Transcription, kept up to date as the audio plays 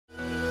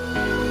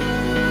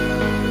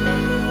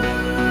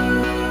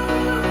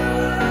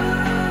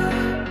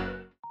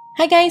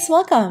Hi guys,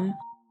 welcome!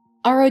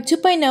 Road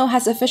 2.0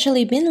 has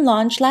officially been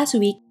launched last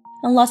week,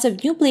 and lots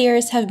of new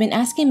players have been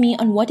asking me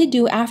on what to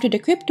do after the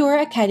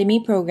Cryptura Academy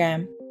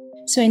program.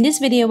 So in this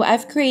video,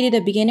 I've created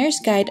a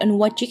beginner's guide on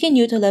what you can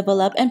do to level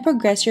up and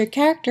progress your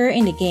character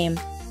in the game.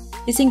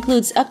 This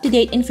includes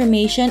up-to-date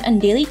information on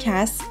daily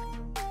tasks,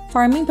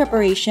 farming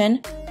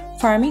preparation,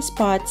 farming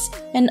spots,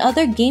 and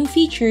other game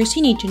features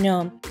you need to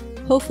know.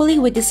 Hopefully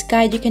with this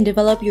guide you can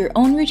develop your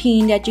own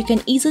routine that you can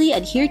easily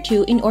adhere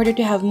to in order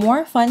to have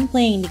more fun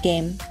playing the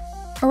game.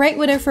 Alright,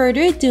 without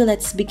further ado,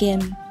 let's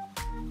begin.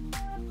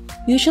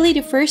 Usually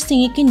the first thing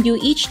you can do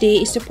each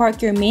day is to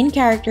park your main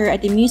character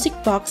at the music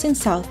box in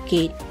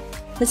Southgate.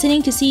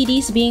 Listening to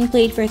CDs being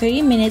played for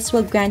 30 minutes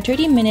will grant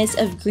 30 minutes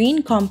of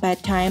green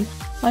combat time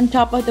on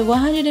top of the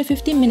 150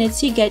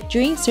 minutes you get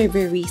during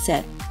server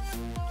reset.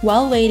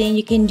 While waiting,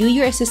 you can do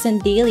your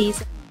assistant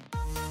dailies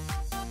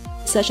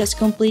such as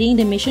completing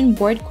the mission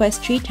board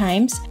quest 3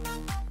 times,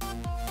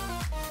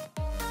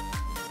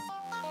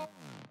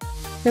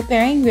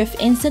 repairing rift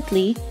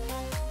instantly,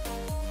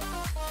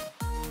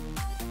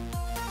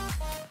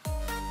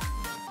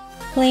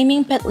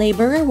 claiming pet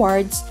labor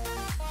rewards,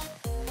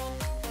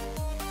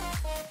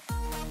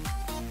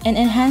 and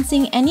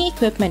enhancing any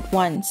equipment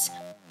once.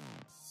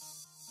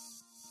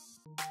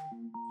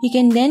 You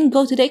can then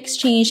go to the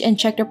exchange and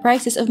check the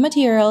prices of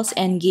materials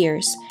and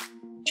gears.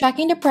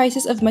 Tracking the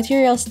prices of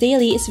materials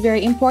daily is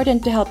very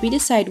important to help you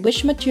decide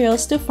which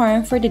materials to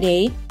farm for the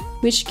day,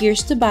 which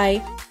gears to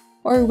buy,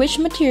 or which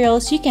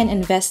materials you can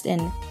invest in.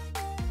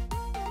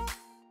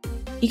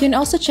 You can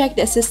also check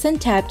the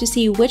Assistant tab to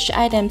see which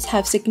items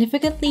have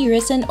significantly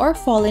risen or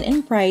fallen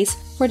in price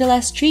for the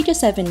last 3 to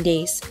 7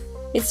 days.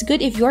 It's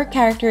good if your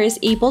character is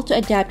able to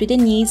adapt to the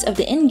needs of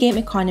the in-game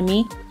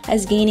economy,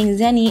 as gaining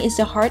Zenny is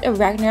the heart of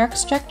Ragnarok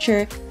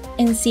structure,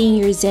 and seeing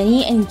your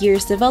Zenny and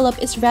gears develop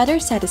is rather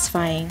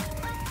satisfying.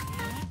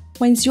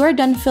 Once you are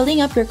done filling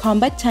up your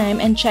combat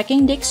time and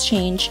checking the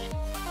exchange,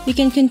 you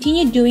can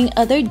continue doing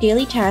other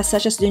daily tasks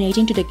such as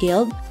donating to the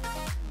guild,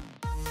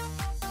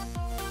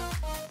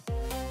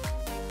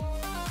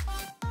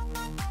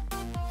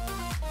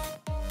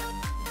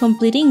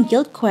 completing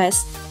guild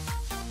quests,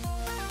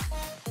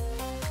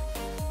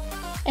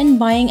 and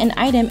buying an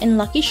item in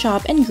Lucky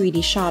Shop and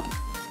Greedy Shop.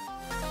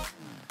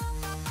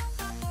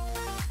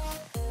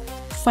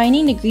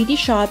 Finding the Greedy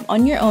Shop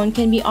on your own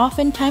can be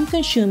often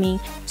time-consuming,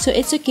 so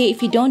it's okay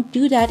if you don't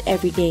do that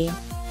every day.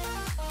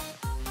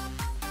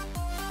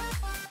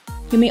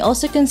 You may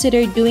also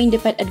consider doing the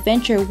Pet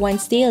Adventure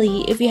once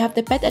daily if you have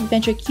the Pet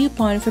Adventure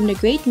coupon from the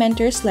Great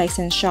Mentors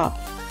License Shop.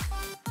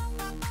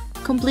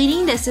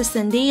 Completing the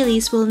Assistant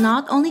dailies will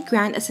not only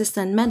grant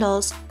Assistant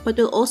medals, but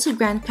will also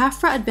grant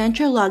Campfire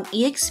Adventure Log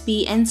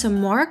EXP and some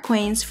more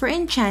coins for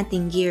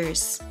enchanting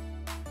gears.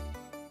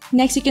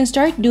 Next, you can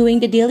start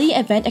doing the daily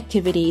event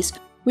activities,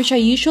 which are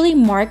usually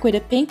marked with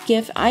a pink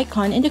gift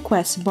icon in the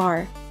quest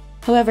bar.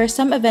 However,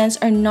 some events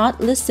are not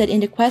listed in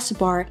the quest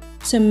bar,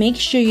 so make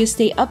sure you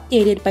stay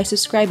updated by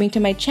subscribing to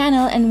my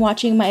channel and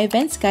watching my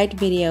events guide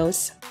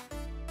videos.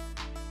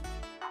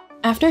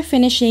 After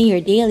finishing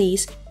your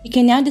dailies, you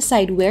can now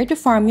decide where to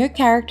farm your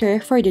character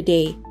for the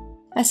day.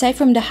 Aside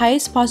from the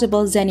highest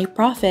possible Zenny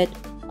profit,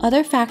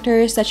 other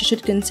factors that you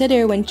should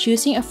consider when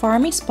choosing a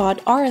farming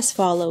spot are as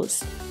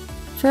follows.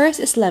 First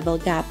is level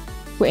gap,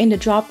 wherein the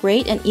drop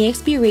rate and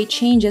EXP rate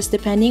changes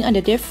depending on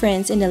the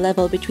difference in the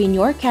level between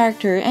your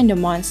character and the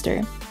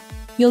monster.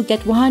 You'll get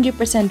 100%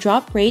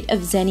 drop rate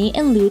of Zenny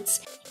and loots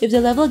if the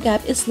level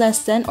gap is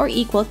less than or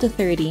equal to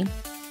 30.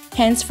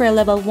 Hence, for a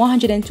level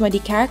 120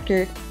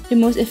 character, the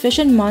most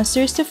efficient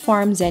monsters to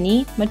farm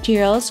Zenny,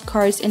 materials,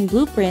 cards, and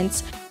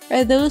blueprints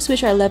are those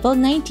which are level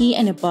 90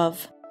 and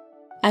above.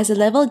 As the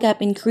level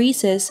gap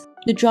increases,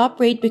 the drop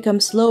rate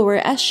becomes lower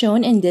as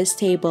shown in this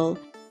table.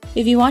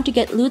 If you want to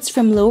get loots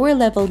from lower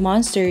level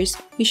monsters,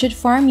 you should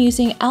farm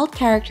using alt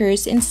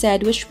characters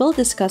instead, which we'll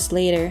discuss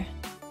later.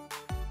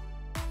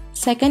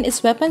 Second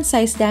is weapon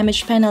size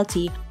damage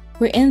penalty,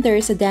 wherein there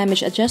is a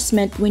damage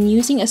adjustment when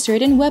using a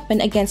certain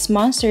weapon against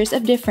monsters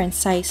of different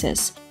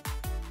sizes.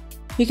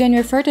 You can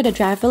refer to the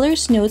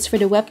Traveler's Notes for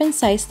the weapon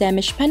size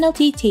damage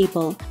penalty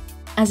table.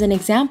 As an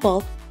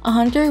example, a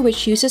hunter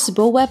which uses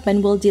bow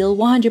weapon will deal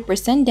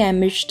 100%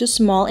 damage to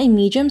small and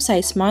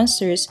medium-sized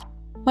monsters,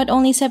 but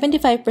only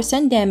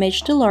 75%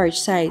 damage to large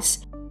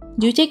size.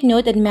 Do take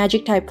note that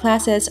magic type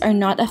classes are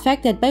not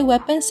affected by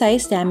weapon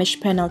size damage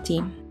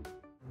penalty.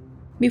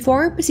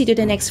 Before we proceed to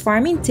the next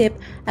farming tip,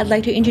 I'd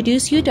like to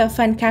introduce you to a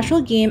fun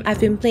casual game I've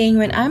been playing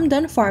when I'm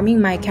done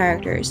farming my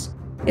characters.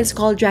 It's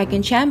called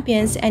Dragon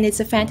Champions, and it's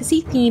a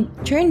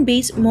fantasy-themed,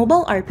 turn-based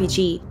mobile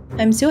RPG.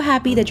 I'm so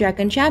happy that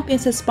Dragon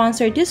Champions has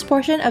sponsored this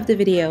portion of the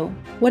video.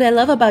 What I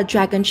love about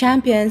Dragon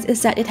Champions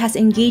is that it has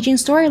engaging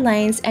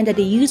storylines and that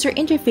the user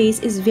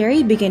interface is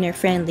very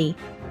beginner-friendly.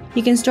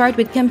 You can start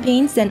with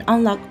campaigns, then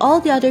unlock all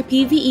the other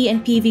PvE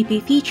and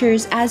PvP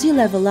features as you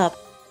level up.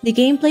 The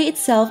gameplay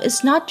itself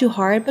is not too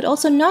hard but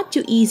also not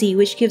too easy,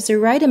 which gives the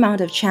right amount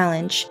of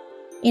challenge.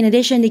 In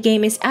addition, the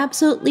game is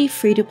absolutely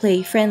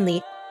free-to-play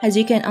friendly, as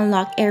you can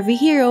unlock every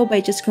hero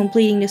by just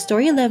completing the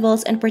story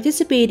levels and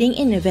participating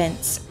in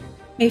events.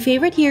 My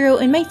favorite hero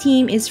in my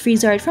team is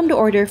Frizzard from the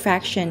Order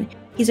faction.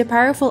 He's a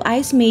powerful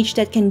ice mage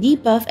that can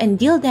debuff and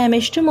deal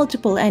damage to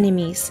multiple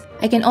enemies.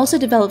 I can also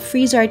develop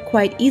Frizzard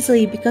quite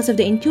easily because of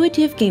the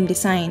intuitive game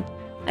design.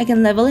 I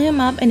can level him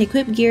up and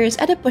equip gears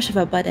at a push of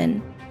a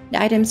button.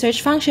 The item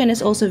search function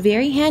is also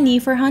very handy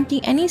for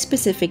hunting any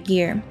specific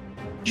gear.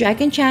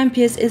 Dragon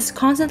Champions is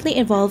constantly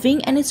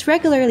evolving and is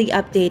regularly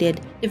updated.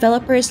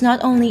 Developers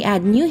not only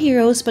add new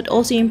heroes but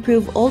also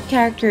improve old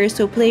characters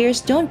so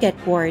players don't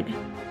get bored.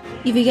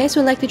 If you guys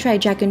would like to try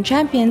Dragon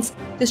Champions,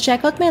 just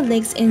check out my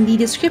links in the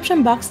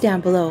description box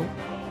down below.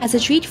 As a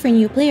treat for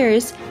new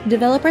players, the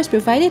developers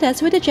provided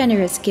us with a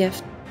generous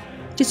gift.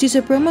 Just use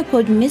a promo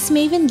code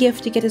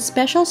MissMavenGift to get a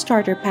special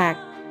starter pack.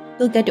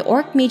 You'll get the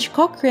Orc Mage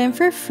Cockrim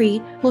for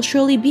free, will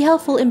surely be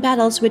helpful in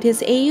battles with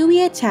his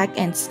AoE attack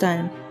and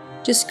stun.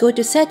 Just go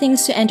to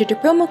settings to enter the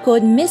promo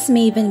code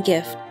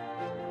MissMavenGift.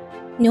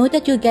 Note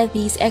that you'll get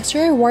these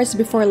extra rewards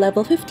before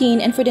level 15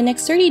 and for the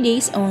next 30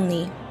 days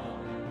only.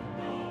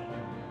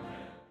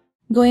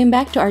 Going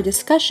back to our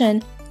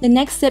discussion, the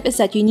next step is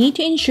that you need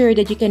to ensure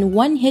that you can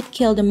one-hit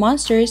kill the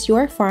monsters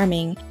you're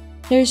farming.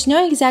 There's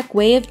no exact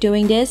way of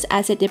doing this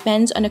as it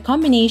depends on a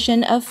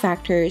combination of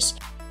factors.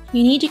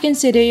 You need to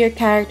consider your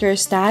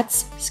character's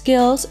stats,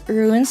 skills,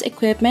 runes,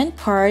 equipment,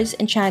 cards,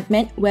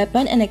 enchantment,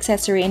 weapon, and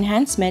accessory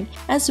enhancement,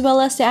 as well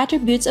as the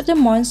attributes of the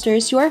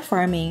monsters you are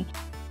farming.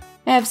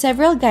 I have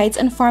several guides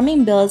on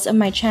farming builds on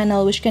my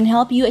channel which can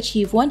help you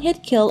achieve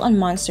one-hit kill on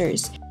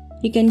monsters.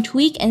 You can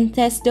tweak and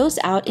test those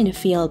out in the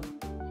field.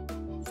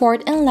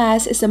 Fourth and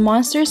last is the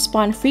monster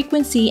spawn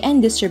frequency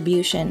and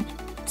distribution.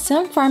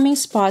 Some farming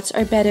spots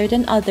are better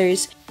than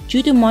others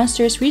due to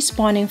monsters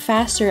respawning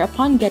faster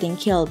upon getting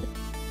killed.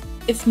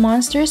 If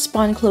monsters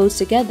spawn close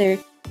together,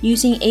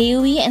 using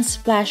AoE and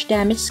splash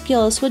damage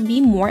skills would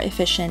be more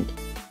efficient.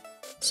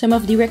 Some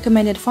of the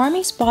recommended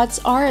farming spots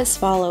are as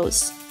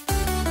follows.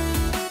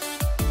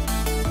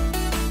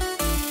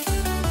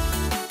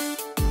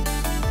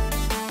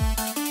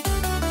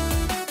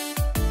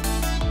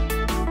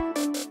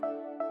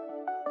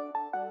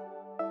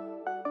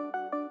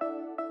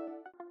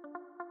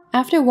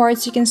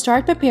 Afterwards, you can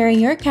start preparing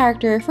your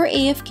character for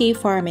AFK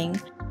farming.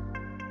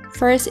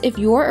 First, if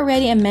you're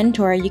already a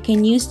mentor, you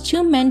can use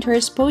 2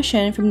 Mentors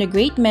Potion from the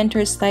Great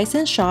Mentors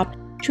License Shop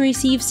to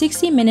receive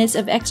 60 minutes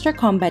of extra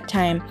combat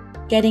time,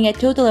 getting a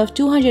total of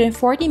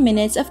 240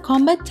 minutes of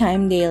combat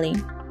time daily.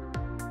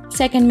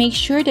 Second, make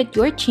sure that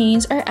your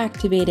chains are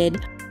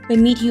activated.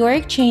 When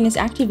Meteoric Chain is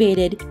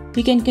activated,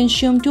 you can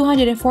consume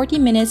 240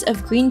 minutes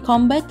of green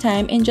combat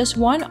time in just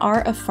 1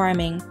 hour of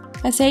farming.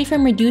 Aside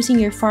from reducing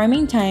your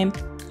farming time,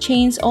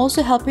 chains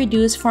also help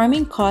reduce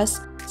farming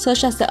costs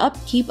such as the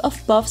upkeep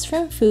of buffs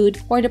from food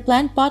or the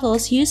plant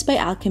bottles used by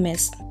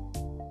alchemists.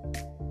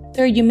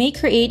 Third, you may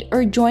create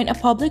or join a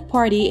public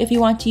party if you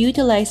want to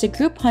utilize the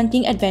group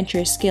hunting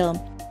adventure skill.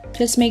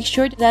 Just make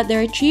sure that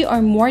there are 3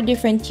 or more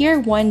different Tier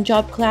 1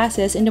 job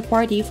classes in the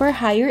party for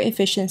higher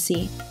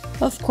efficiency.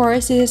 Of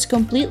course, this is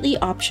completely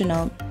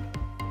optional.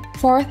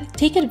 Fourth,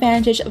 take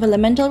advantage of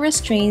elemental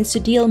restraints to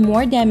deal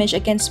more damage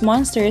against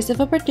monsters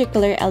of a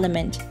particular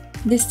element.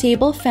 This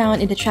table found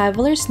in the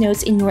Traveler's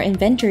Notes in your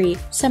inventory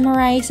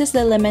summarizes the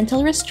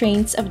elemental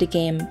restraints of the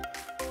game.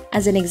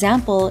 As an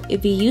example,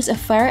 if you use a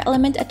fire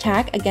element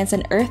attack against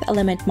an earth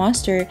element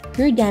monster,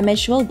 your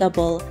damage will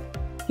double.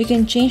 You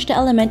can change the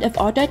element of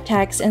auto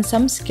attacks and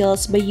some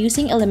skills by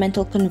using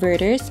elemental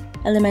converters,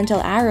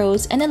 elemental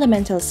arrows, and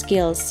elemental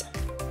skills.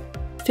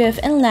 Fifth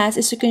and last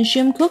is to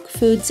consume cooked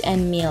foods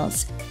and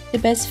meals. The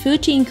best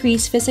food to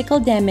increase physical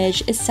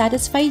damage is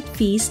Satisfied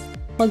Feast,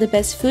 while the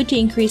best food to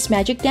increase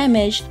magic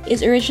damage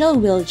is Original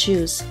Will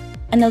Juice.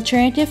 An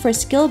alternative for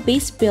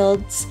skill-based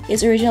builds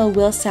is Original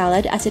Will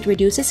Salad as it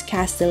reduces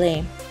cast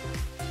delay.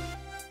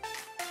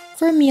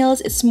 For meals,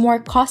 it's more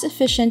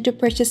cost-efficient to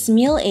purchase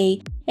Meal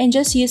A and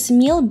just use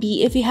Meal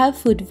B if you have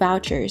food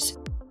vouchers.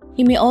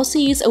 You may also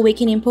use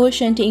Awakening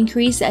Potion to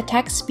increase the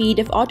attack speed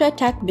of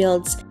auto-attack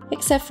builds,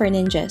 except for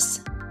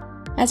ninjas.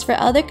 As for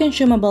other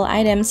consumable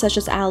items such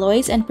as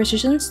alloys and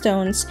precision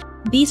stones,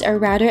 these are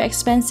rather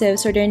expensive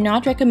so they're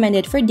not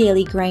recommended for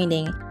daily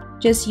grinding.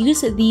 Just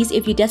use these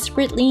if you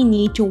desperately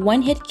need to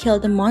one-hit kill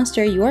the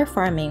monster you're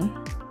farming.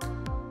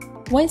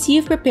 Once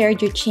you've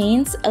prepared your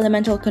chains,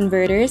 elemental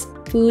converters,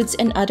 foods,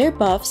 and other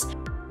buffs,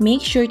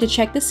 make sure to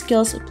check the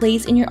skills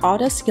placed in your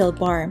auto skill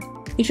bar.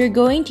 If you're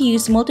going to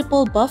use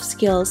multiple buff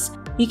skills,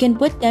 you can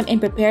put them in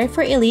Prepare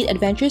for Elite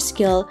Adventure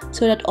skill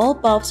so that all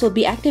buffs will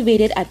be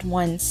activated at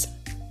once.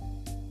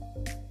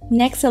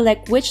 Next,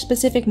 select which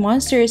specific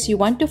monsters you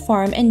want to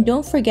farm and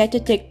don't forget to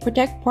tick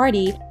Protect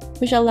Party,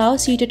 which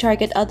allows you to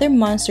target other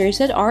monsters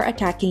that are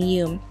attacking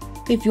you.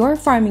 If you're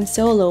farming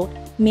solo,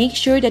 make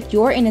sure that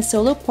you're in a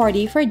solo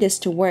party for this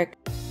to work.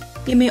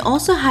 You may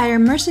also hire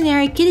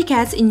mercenary kitty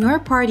cats in your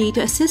party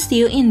to assist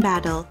you in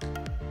battle.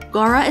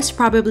 Gora is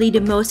probably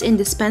the most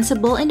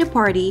indispensable in the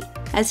party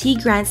as he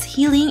grants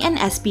healing and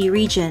SP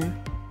regen.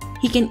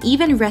 He can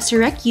even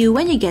resurrect you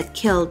when you get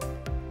killed.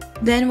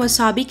 Then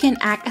Wasabi can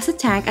act as a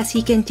tank as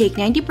he can take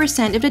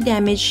 90% of the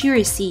damage you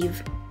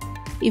receive.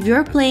 If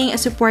you're playing a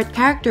support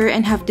character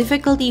and have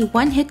difficulty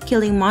one-hit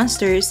killing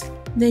monsters,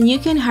 then you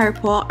can hire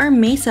Paw or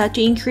Mesa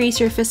to increase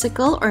your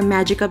physical or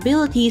magic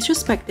abilities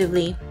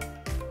respectively.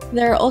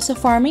 There are also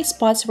farming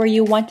spots where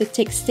you want to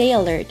tick Stay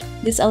Alert.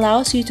 This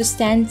allows you to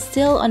stand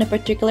still on a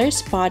particular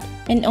spot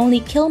and only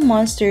kill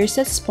monsters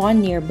that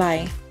spawn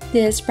nearby.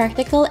 This is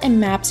practical in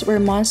maps where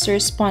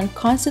monsters spawn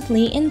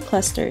constantly in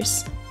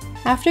clusters.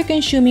 After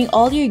consuming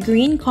all your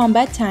green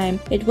combat time,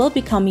 it will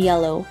become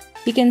yellow.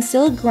 You can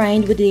still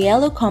grind with the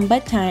yellow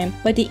combat time,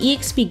 but the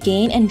EXP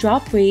gain and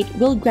drop rate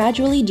will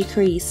gradually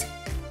decrease.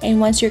 And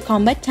once your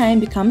combat time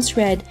becomes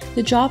red,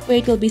 the drop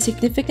rate will be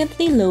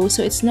significantly low,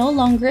 so it's no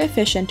longer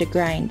efficient to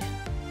grind.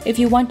 If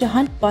you want to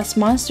hunt boss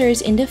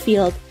monsters in the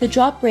field, the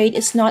drop rate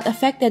is not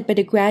affected by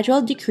the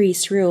gradual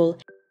decrease rule.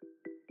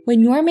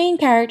 When your main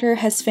character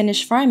has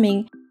finished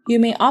farming, you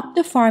may opt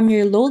to farm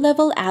your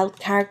low-level alt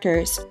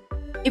characters.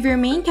 If your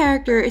main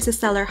character is a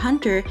stellar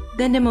hunter,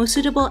 then the most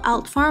suitable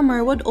alt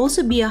farmer would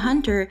also be a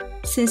hunter,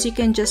 since you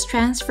can just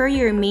transfer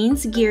your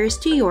main's gears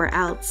to your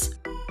alts.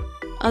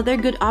 Other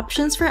good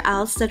options for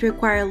alts that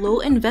require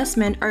low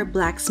investment are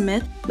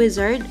Blacksmith,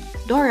 Wizard,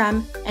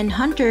 Doram, and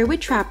Hunter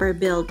with Trapper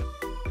build.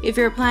 If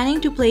you're planning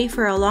to play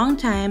for a long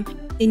time,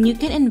 then you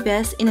can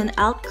invest in an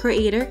alt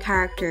creator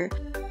character.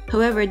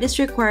 However, this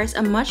requires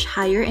a much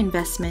higher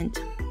investment.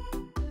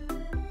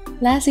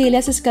 Lastly,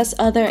 let's discuss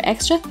other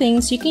extra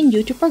things you can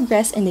do to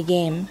progress in the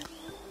game.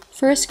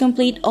 First,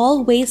 complete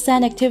all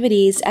Wasteland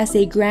activities as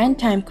a Grand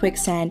Time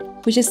Quicksand,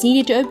 which is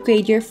needed to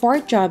upgrade your 4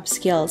 job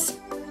skills,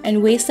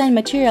 and Wasteland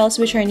materials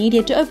which are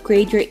needed to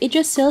upgrade your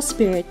Yggdrasil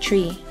Spirit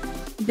Tree.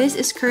 This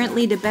is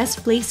currently the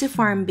best place to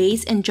farm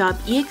base and job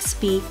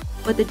EXP,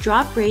 but the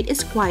drop rate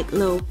is quite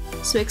low,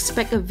 so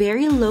expect a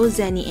very low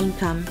Zenny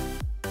income.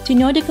 To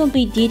know the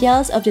complete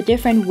details of the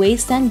different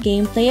Wasteland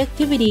gameplay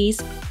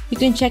activities, you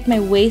can check my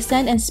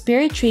Wasteland and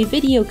Spirit Tree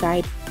video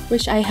guide,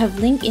 which I have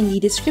linked in the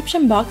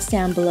description box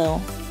down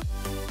below.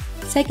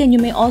 Second, you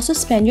may also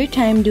spend your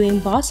time doing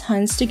boss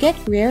hunts to get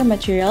rare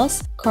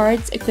materials,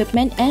 cards,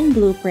 equipment, and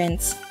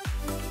blueprints.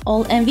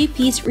 All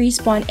MVPs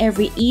respawn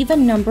every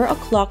even number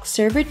o'clock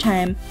server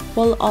time,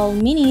 while all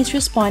minis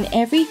respawn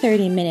every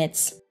 30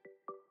 minutes.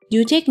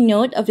 Do take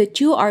note of the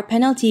 2-hour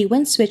penalty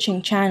when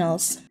switching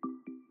channels.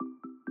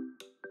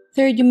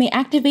 Third, you may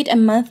activate a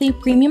monthly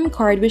premium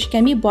card which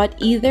can be bought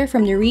either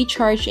from the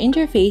recharge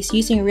interface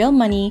using real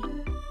money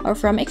or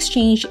from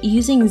exchange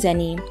using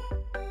Zenny.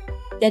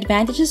 The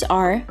advantages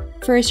are: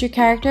 first, your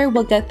character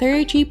will get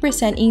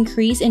 33%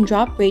 increase in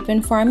drop rate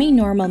when farming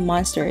normal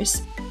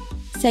monsters.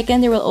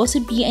 Second, there will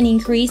also be an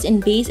increase in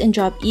base and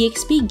drop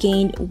EXP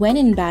gained when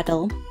in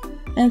battle.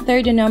 And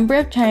third, the number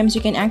of times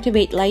you can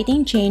activate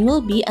Lightning Chain will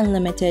be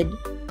unlimited.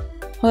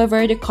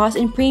 However, the cost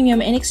in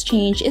premium in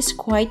exchange is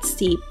quite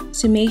steep,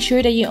 so make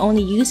sure that you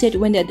only use it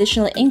when the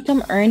additional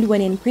income earned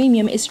when in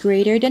premium is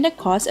greater than the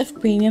cost of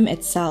premium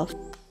itself.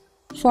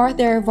 Fourth,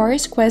 there are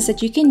various quests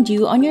that you can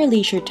do on your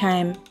leisure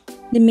time.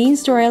 The main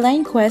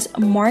storyline quests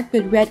marked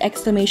with red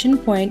exclamation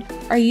point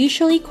are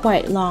usually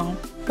quite long,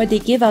 but they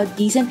give out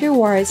decent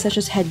rewards such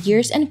as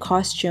headgears and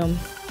costume.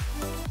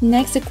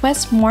 Next, the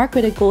quests marked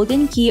with a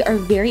golden key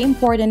are very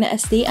important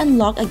as they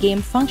unlock a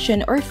game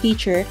function or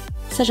feature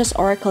such as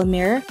Oracle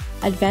Mirror,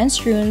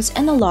 Advanced Runes,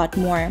 and a lot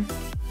more.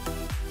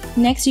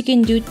 Next, you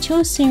can do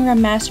 2 Singra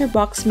Master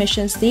Box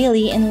missions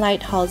daily in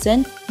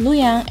Lighthausen,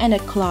 Luyang, and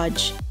at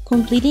Klodge.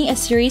 Completing a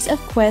series of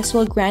quests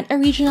will grant a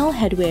regional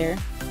headwear.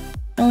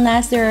 And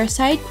last, there are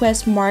side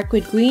quests marked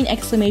with green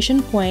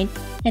exclamation point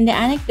and the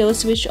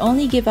anecdotes which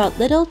only give out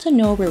little to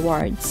no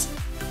rewards.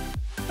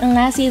 And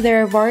lastly,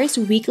 there are various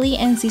weekly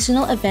and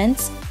seasonal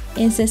events,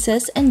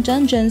 instances, and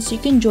dungeons you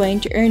can join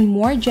to earn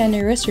more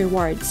generous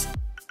rewards.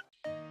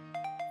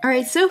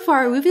 Alright, so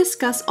far we've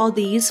discussed all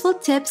the useful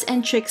tips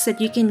and tricks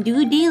that you can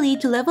do daily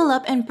to level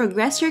up and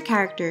progress your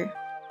character.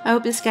 I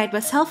hope this guide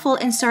was helpful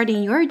in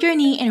starting your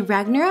journey in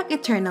Ragnarok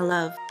Eternal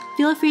Love.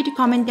 Feel free to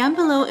comment down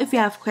below if you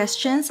have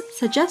questions,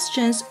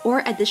 suggestions,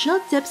 or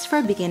additional tips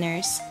for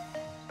beginners.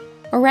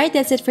 Alright,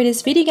 that's it for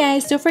this video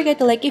guys. Don't forget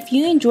to like if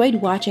you enjoyed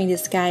watching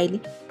this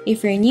guide.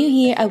 If you're new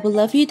here, I would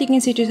love you to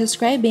consider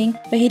subscribing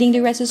by hitting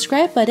the red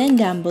subscribe button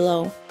down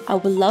below. I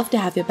would love to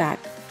have you back.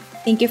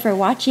 Thank you for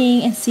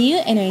watching and see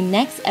you in our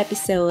next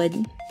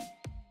episode.